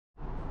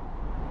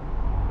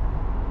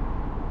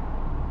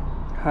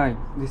Hi,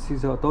 this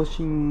is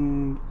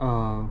Adoration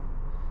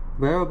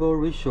variable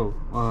ratio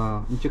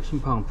injection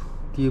pump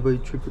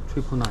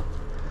DV-999.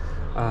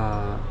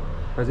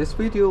 By this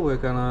video, we're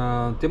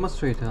gonna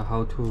demonstrate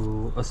how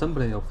to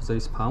assembly of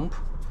this pump.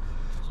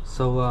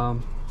 So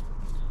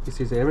this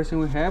is everything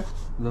we have.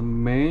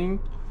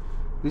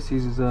 This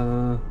is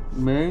the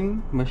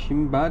main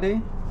machine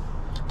body,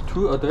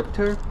 two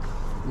adapter,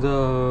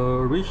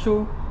 the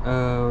ratio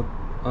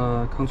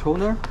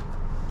controller,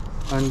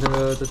 and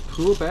the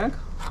tool bag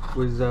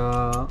with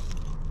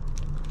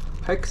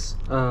hex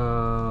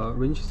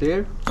wrench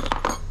there,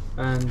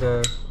 and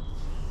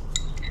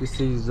this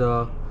is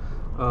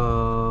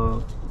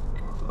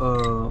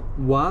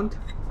wand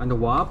and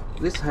warp.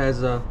 This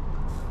has a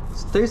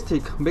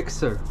static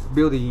mixer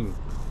built in.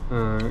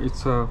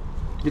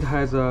 It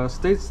has a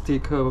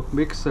static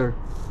mixer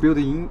built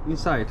in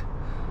inside.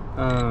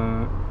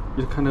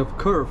 It kind of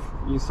curve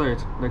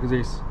inside like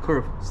this,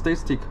 curve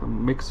static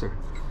mixer.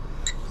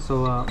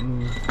 So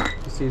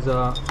this is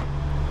a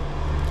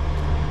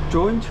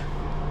joint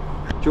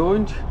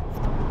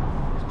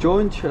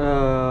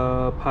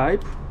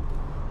pipe,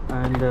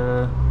 and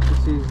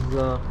this is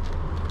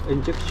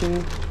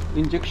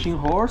injection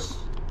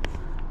hose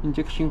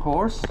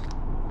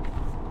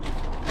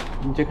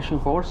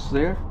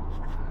there,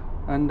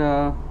 and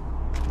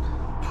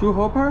two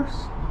hoppers,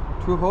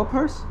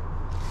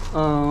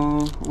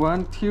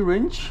 one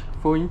T-wrench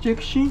for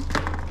injection,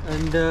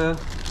 and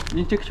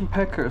injection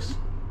packers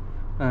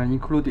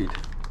included.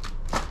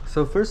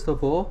 So first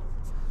of all,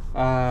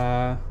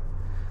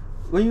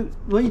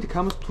 when it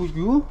comes to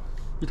you,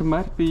 it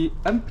might be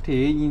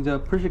empty in the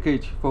pressure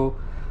gauge for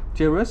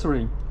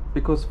gyrosering,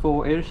 because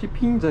for air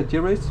shipping the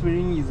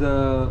gyrosering is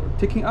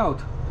taken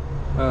out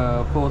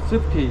for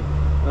safety.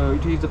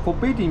 It is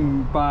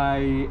forbidden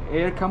by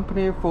air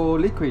company for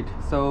liquid,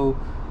 so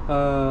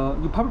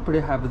you probably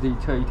have it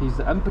is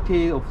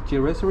empty of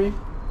gyrosering.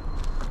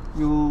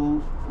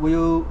 You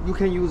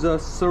can use a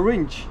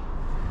syringe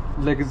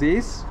like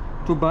this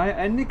to buy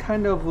any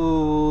kind of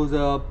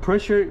the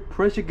pressure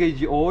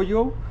gauge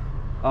oil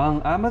on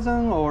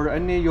Amazon or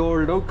any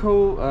your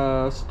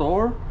local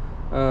store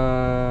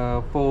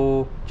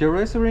for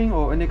gyrosering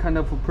or any kind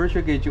of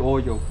pressure gauge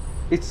oil.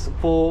 It's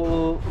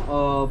for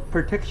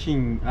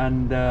protection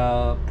and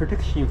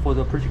protection for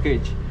the pressure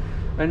gauge.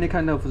 Any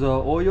kind of the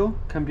oil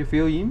can be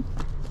filled in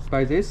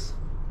by this,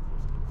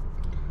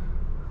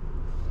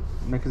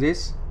 like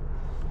this.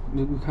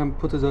 You can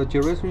put the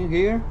gyrosering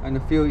here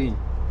and fill in.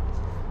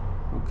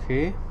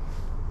 Okay.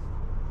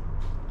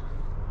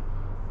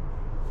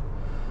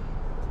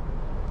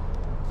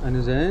 And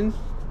then,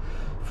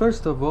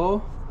 first of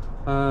all,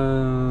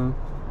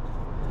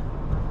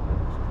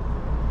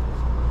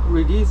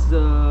 release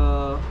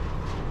the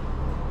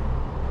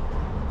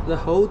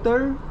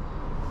holder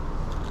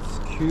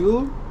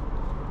screw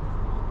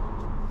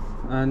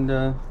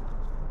and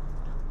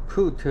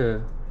put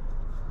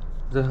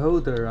the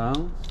holder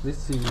on.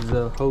 This is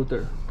the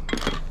holder.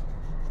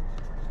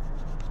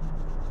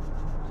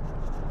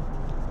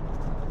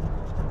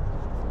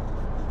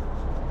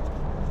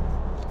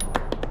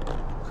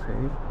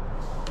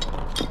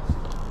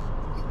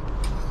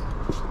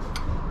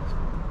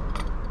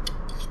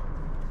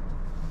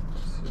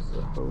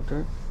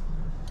 Holder.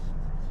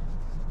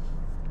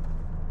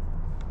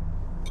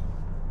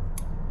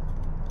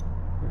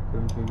 We're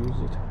going to use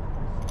it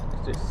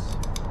like this.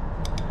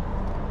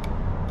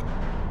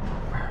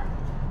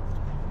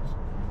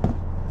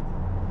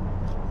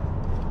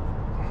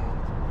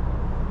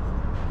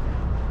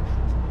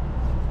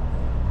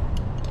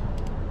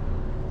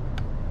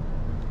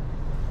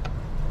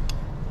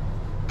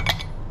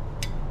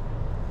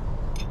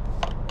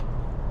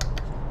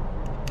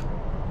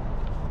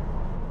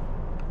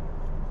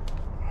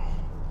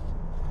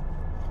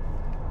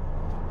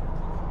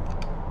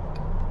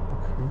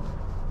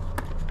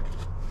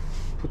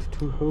 Put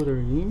two holder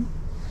in.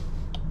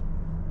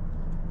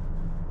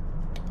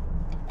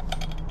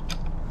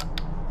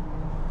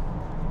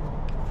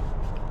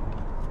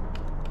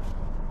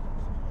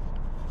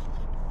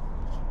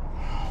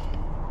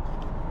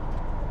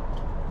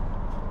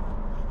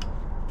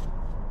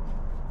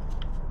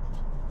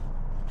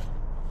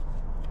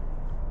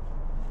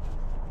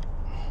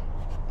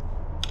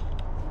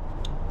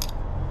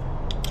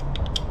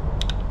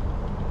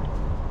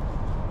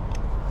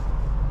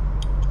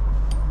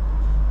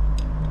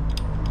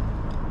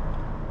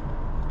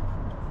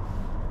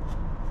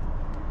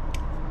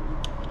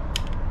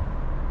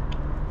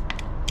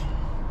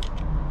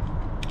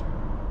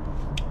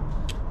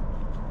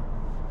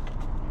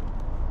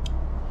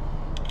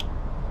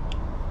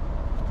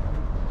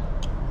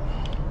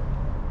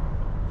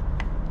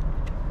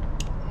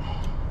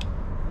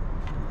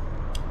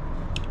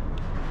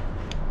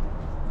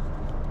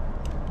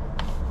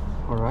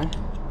 Alright.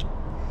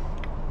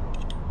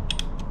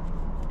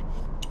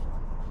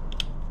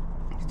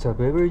 It's a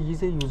very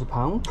easy use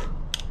pump.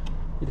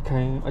 It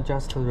can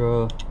adjust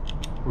the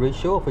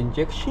ratio of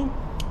injection.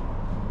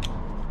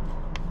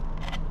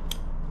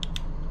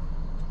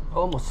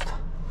 Almost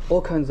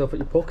all kinds of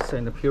epoxy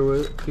and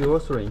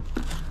polyurethane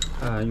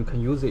you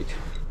can use it.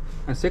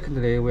 And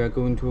secondly, we are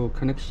going to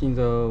connection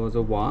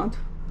the wand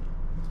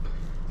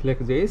like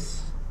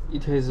this.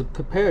 It has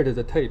prepared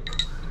the tape.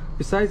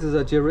 Besides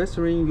the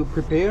georestoring you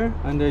prepare,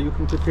 and you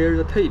can prepare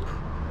the tape.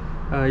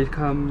 It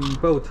comes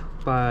bought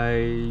by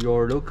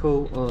your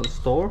local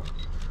store.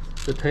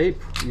 The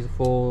tape is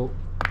for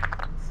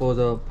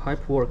the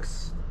pipe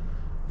works,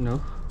 you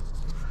know.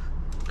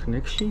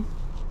 Connection.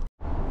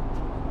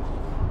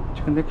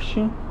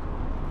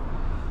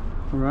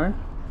 Alright.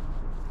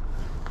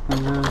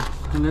 And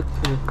connect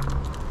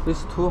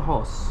these two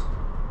hoses.